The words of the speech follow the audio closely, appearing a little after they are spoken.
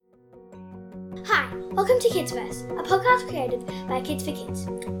Hi, welcome to Kidsverse, a podcast created by Kids for Kids.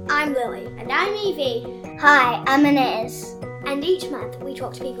 I'm Lily. And I'm Evie. Hi, I'm Inez. And each month we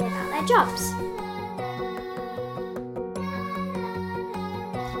talk to people about their jobs.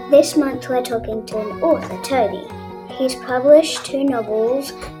 This month we're talking to an author, Tony. He's published 2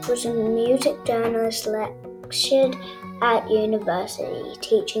 novels, was a music journalist, lectured at university,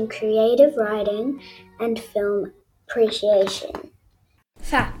 teaching creative writing and film appreciation.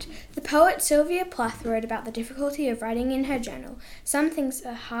 Fact: the poet Sylvia Plath wrote about the difficulty of writing in her journal. Some things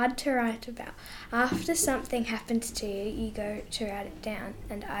are hard to write about. After something happens to you, you go to write it down,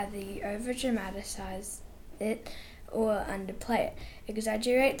 and either you over-dramatise it or underplay it,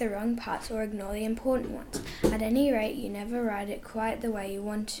 exaggerate the wrong parts or ignore the important ones. At any rate, you never write it quite the way you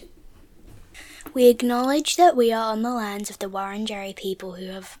want to. We acknowledge that we are on the lands of the Wurundjeri people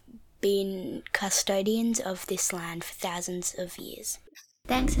who have been custodians of this land for thousands of years.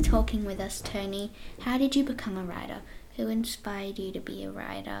 Thanks for talking with us, Tony. How did you become a writer? Who inspired you to be a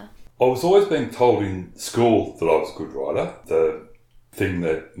writer? I was always being told in school that I was a good writer. The thing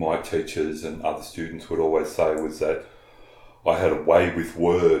that my teachers and other students would always say was that I had a way with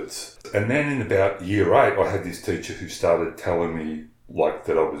words. And then in about year 8, I had this teacher who started telling me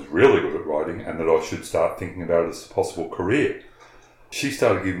that I was really good at writing and that I should start thinking about it as a possible career. She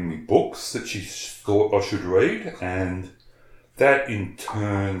started giving me books that she thought I should read, and that in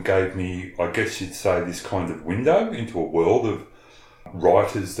turn gave me, I guess you'd say, this kind of window into a world of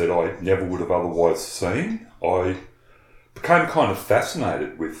writers that I never would have otherwise seen. I became kind of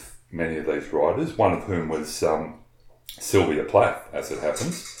fascinated with many of these writers, one of whom was Sylvia Plath, as it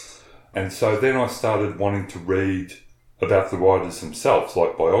happens. And so then I started wanting to read about the writers themselves,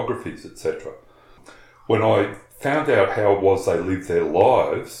 like biographies, etc. When I found out how it was they lived their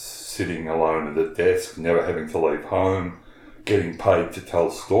lives, sitting alone at a desk, never having to leave home, getting paid to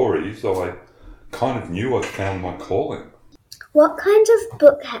tell stories, I kind of knew I'd found my calling. What kinds of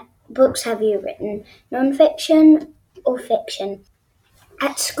books have you written? Non-fiction or fiction?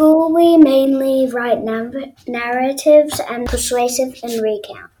 At school, we mainly write narratives and persuasive and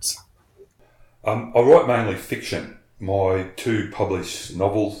recounts. I write mainly fiction. My 2 published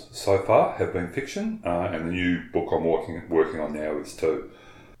novels so far have been fiction, and the new book I'm working on now is too.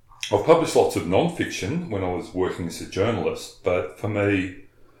 I've published lots of non-fiction when I was working as a journalist, but for me,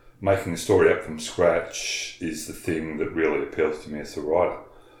 making a story up from scratch is the thing that really appeals to me as a writer.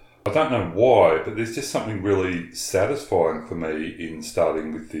 I don't know why, but there's just something really satisfying for me in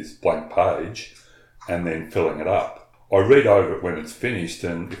starting with this blank page and then filling it up. I read over it when it's finished,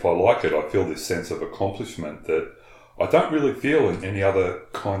 and if I like it, I feel this sense of accomplishment that I don't really feel in any other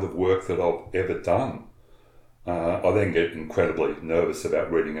kind of work that I've ever done. I then get incredibly nervous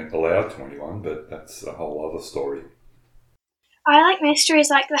about reading it aloud to anyone, but that's a whole other story. I like mysteries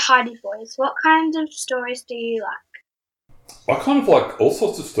like the Hardy Boys. What kinds of stories do you like? I kind of like all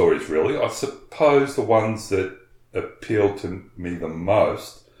sorts of stories, really. I suppose the ones that appeal to me the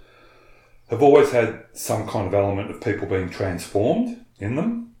most have always had some kind of element of people being transformed in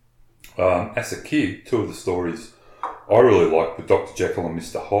them. As a kid, 2 of the stories I really liked were Dr. Jekyll and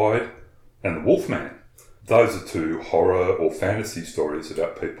Mr. Hyde and The Wolfman. Those are 2 horror or fantasy stories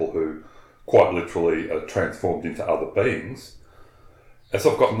about people who quite literally are transformed into other beings. As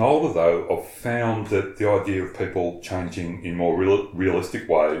I've gotten older, though, I've found that the idea of people changing in more realistic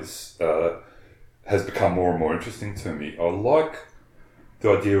ways has become more and more interesting to me. I like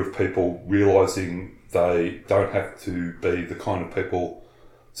the idea of people realising they don't have to be the kind of people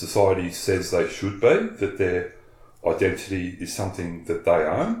society says they should be, that their identity is something that they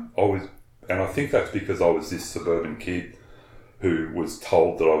own. And I think that's because I was this suburban kid who was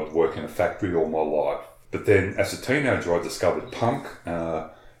told that I would work in a factory all my life. But then as a teenager, I discovered punk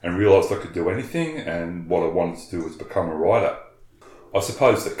and realised I could do anything, and what I wanted to do was become a writer. I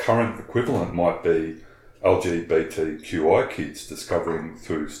suppose the current equivalent might be LGBTQI kids discovering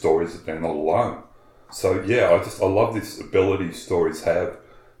through stories that they're not alone. So yeah, I love this ability stories have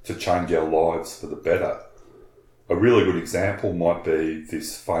to change our lives for the better. A really good example might be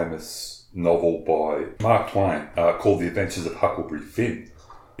this famous novel by Mark Twain called The Adventures of Huckleberry Finn.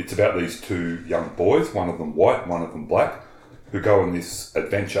 It's about these 2 young boys, one of them white, one of them black, who go on this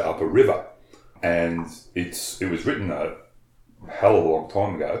adventure up a river. And it was written a hell of a long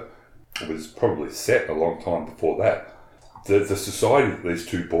time ago. It was probably set a long time before that. The society that these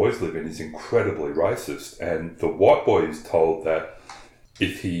 2 boys live in is incredibly racist, and the white boy is told that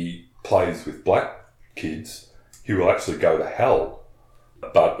if he plays with black kids, he will actually go to hell.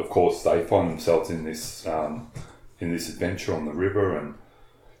 But of course, they find themselves in this adventure on the river, and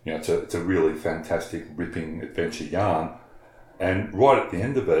it's a really fantastic, ripping adventure yarn. And right at the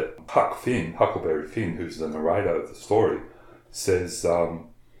end of it, Huckleberry Finn, who's the narrator of the story, says, oh,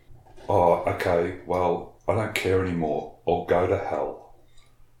 okay, well, I don't care anymore. I'll go to hell.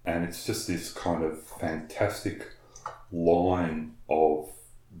 And it's just this kind of fantastic line of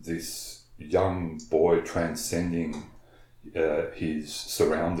this young boy transcending his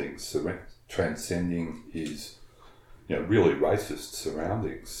surroundings, transcending his, really racist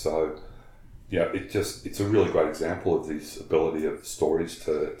surroundings. So, it's a really great example of this ability of stories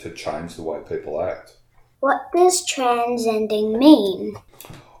to change the way people act. What does transcending mean?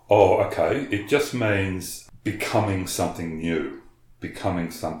 Oh, okay. It just means becoming something new,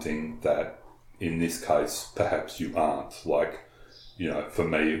 becoming something that, in this case, perhaps you aren't. Like, for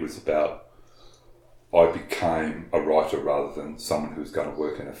me, it was about I became a writer rather than someone who was going to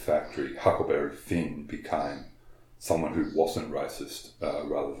work in a factory. Huckleberry Finn became someone who wasn't racist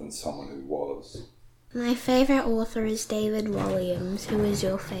rather than someone who was. My favourite author is David Walliams. Who is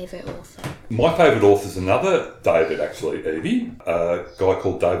your favourite author? My favourite author is another David, actually, Evie, a guy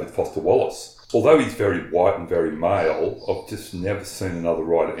called David Foster Wallace. Although he's very white and very male, I've just never seen another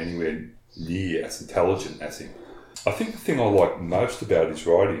writer anywhere near as intelligent as him. I think the thing I like most about his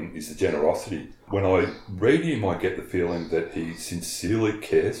writing is the generosity. When I read him, I get the feeling that he sincerely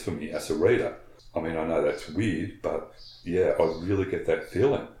cares for me as a reader. I mean, I know that's weird, but yeah, I really get that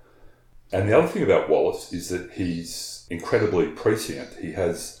feeling. And the other thing about Wallace is that he's incredibly prescient. He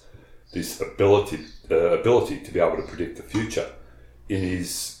has this ability to be able to predict the future. In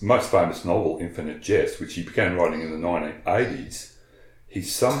his most famous novel, Infinite Jest, which he began writing in the 1980s, he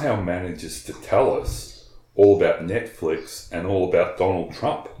somehow manages to tell us all about Netflix and all about Donald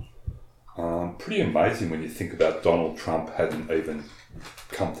Trump. Pretty amazing when you think about Donald Trump hadn't even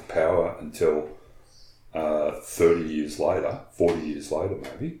come to power until 30 years later, 40 years later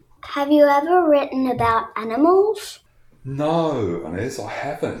maybe. Have you ever written about animals? No, Inez, I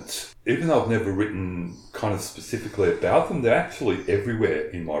haven't. Even though I've never written kind of specifically about them, they're actually everywhere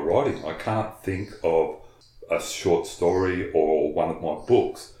in my writing. I can't think of a short story or one of my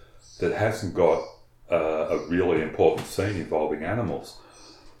books that hasn't got a really important scene involving animals.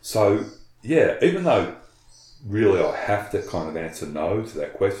 So, yeah, even though really I have to kind of answer no to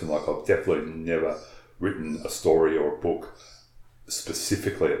that question, like I've definitely never written a story or a book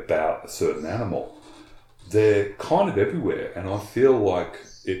specifically about a certain animal, they're kind of everywhere, and I feel like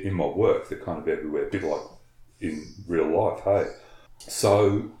in my work they're kind of everywhere, a bit like in real life, hey?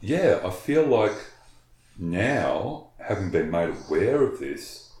 So, yeah, I feel like now, having been made aware of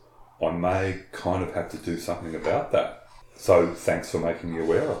this, I may kind of have to do something about that. So, thanks for making me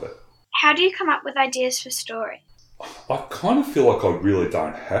aware of it. How do you come up with ideas for stories? I kind of feel like I really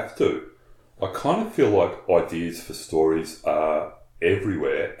don't have to. I kind of feel like ideas for stories are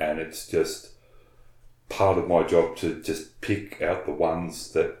everywhere, and it's just part of my job to just pick out the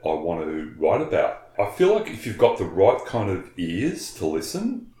ones that I want to write about. I feel like if you've got the right kind of ears to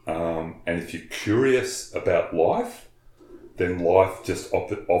listen, and if you're curious about life, then life just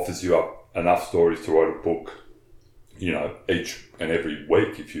offers you up enough stories to write a book, each and every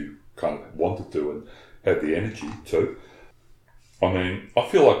week if you kind of wanted to and had the energy to. I mean, I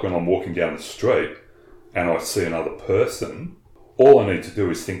feel like when I'm walking down the street and I see another person, all I need to do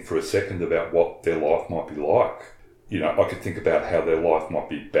is think for a second about what their life might be like. I could think about how their life might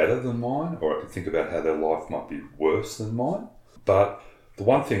be better than mine, or I could think about how their life might be worse than mine. But the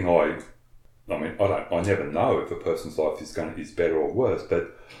one thing I never know if a person's life is better or worse,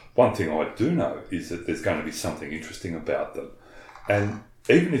 but one thing I do know is that there's going to be something interesting about them. And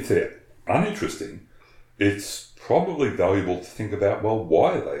even if they're uninteresting, it's probably valuable to think about, well,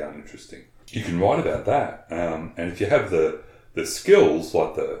 why are they uninteresting? You can write about that. And if you have the skills,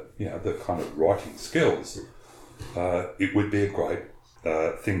 like the kind of writing skills, it would be a great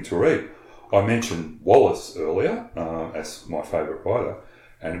thing to read. I mentioned Wallace earlier as my favourite writer,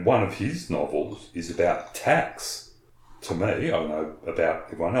 and one of his novels is about tax. To me, I don't know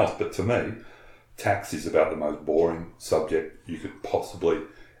about everyone else, but to me, tax is about the most boring subject you could possibly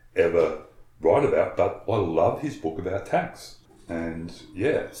ever write about, but I love his book about tax. And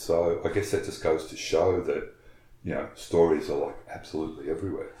yeah, so I guess that just goes to show that, stories are like absolutely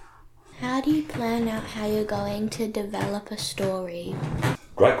everywhere. How do you plan out how you're going to develop a story?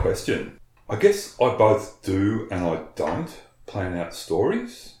 Great question. I guess I both do and I don't plan out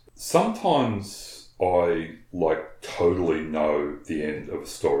stories. Sometimes I totally know the end of a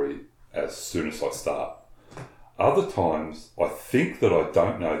story as soon as I start. Other times I think that I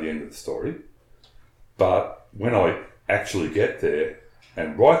don't know the end of the story, but when I actually get there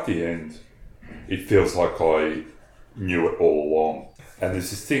and write the end, it feels like I knew it all along. And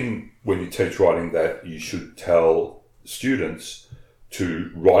there's this thing when you teach writing that you should tell students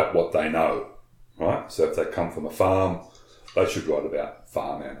to write what they know, right? So if they come from a farm, they should write about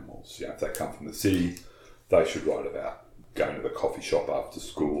farm animals. If they come from the city, they should write about going to the coffee shop after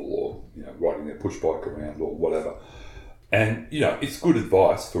school, or riding their push bike around, or whatever. And it's good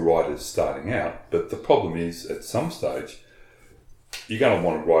advice for writers starting out, but the problem is at some stage you're going to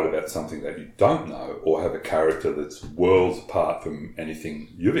want to write about something that you don't know, or have a character that's worlds apart from anything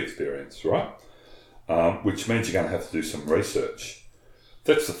you've experienced, right? Which means you're going to have to do some research.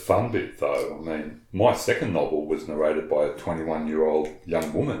 That's the fun bit, though. I mean, my second novel was narrated by a 21-year-old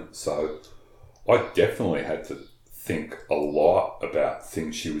young woman, so I definitely had to think a lot about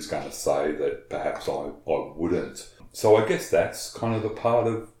things she was going to say that perhaps I wouldn't. So I guess that's kind of a part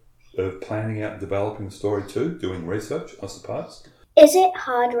of planning out and developing a story too, doing research, I suppose. Is it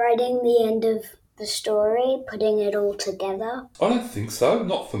hard writing the end of the story, putting it all together? I don't think so,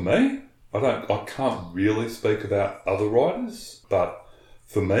 not for me. I can't really speak about other writers, but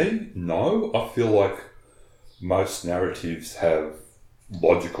for me, no. I feel like most narratives have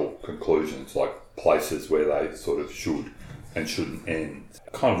logical conclusions, like places where they sort of should and shouldn't end.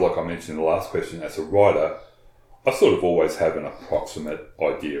 Kind of like I mentioned in the last question, as a writer, I sort of always have an approximate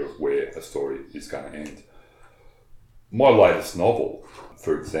idea of where a story is going to end. My latest novel,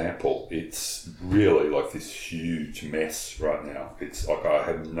 for example, it's really like this huge mess right now. It's like I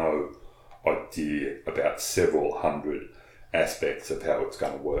have no idea about several hundred aspects of how it's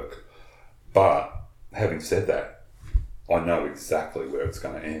going to work. But having said that, I know exactly where it's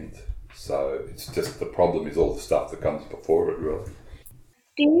going to end. So it's just, the problem is all the stuff that comes before it, really.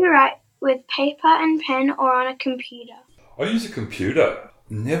 Do you write with paper and pen or on a computer? I use a computer.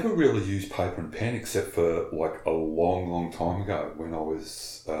 Never really used paper and pen except for like a long time ago when I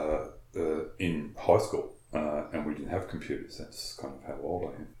was in high school and we didn't have computers. That's kind of how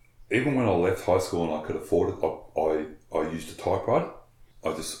old I am. Even when I left high school and I could afford it, I used a typewriter.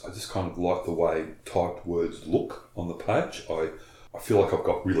 I just kind of like the way typed words look on the page. I feel like I've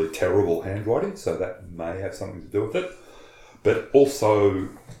got really terrible handwriting, so that may have something to do with it. But also,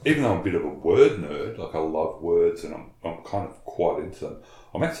 even though I'm a bit of a word nerd, like I love words and I'm kind of quite into them,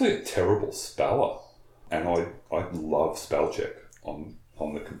 I'm actually a terrible speller, and I love spell check on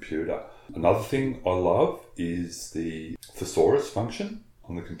the computer. Another thing I love is the thesaurus function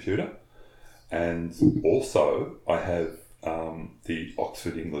on the computer, and also I have the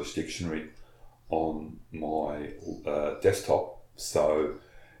Oxford English Dictionary on my desktop, so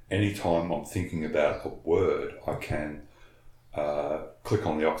anytime I'm thinking about a word, I can click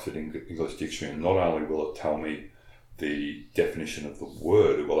on the Oxford English Dictionary, and not only will it tell me the definition of the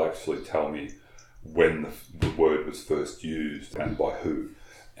word, it will actually tell me when the word was first used and by who,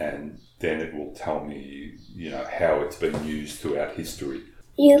 and then it will tell me, how it's been used throughout history.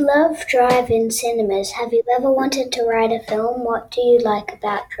 You love drive-in cinemas. Have you ever wanted to write a film? What do you like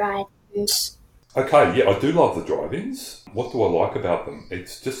about drive-ins? Okay, yeah, I do love the drive-ins. What do I like about them?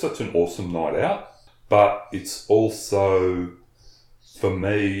 It's just such an awesome night out, but it's also, for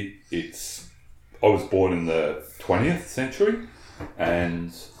me, I was born in the 20th century,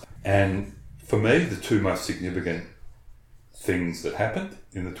 and for me, the two most significant things that happened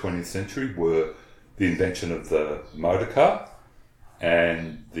in the 20th century were the invention of the motor car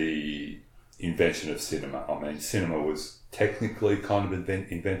and the invention of cinema. I mean, cinema was technically kind of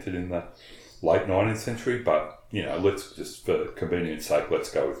invented in the late 19th century, but, let's just, for convenience sake, let's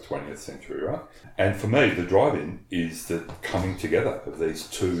go with 20th century, right? And for me, the drive-in is the coming together of these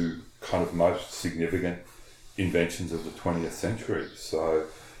two kind of most significant inventions of the 20th century. So,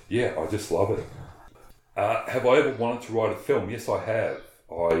 yeah, I just love it. Have I ever wanted to write a film? Yes, I have.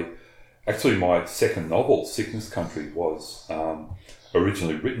 Actually, my second novel, Sickness Country, was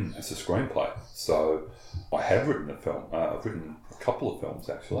originally written as a screenplay. So I have written a film. I've written a couple of films,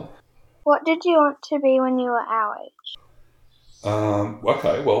 actually. What did you want to be when you were our age?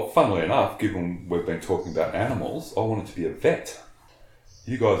 Okay, well, funnily enough, given we've been talking about animals, I wanted to be a vet.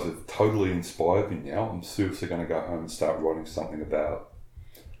 You guys have totally inspired me now. I'm seriously going to go home and start writing something about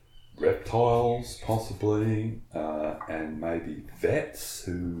reptiles, possibly, and maybe vets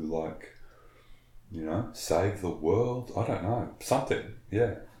who, save the world. I don't know. Something.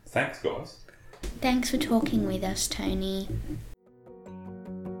 Yeah. Thanks, guys. Thanks for talking with us, Tony.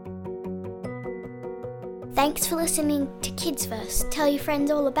 Thanks for listening to Kids First. Tell your friends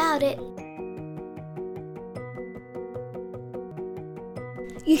all about it.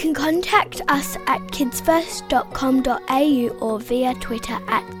 You can contact us at kidsverse.com.au or via Twitter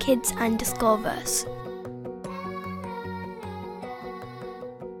at kids_verse.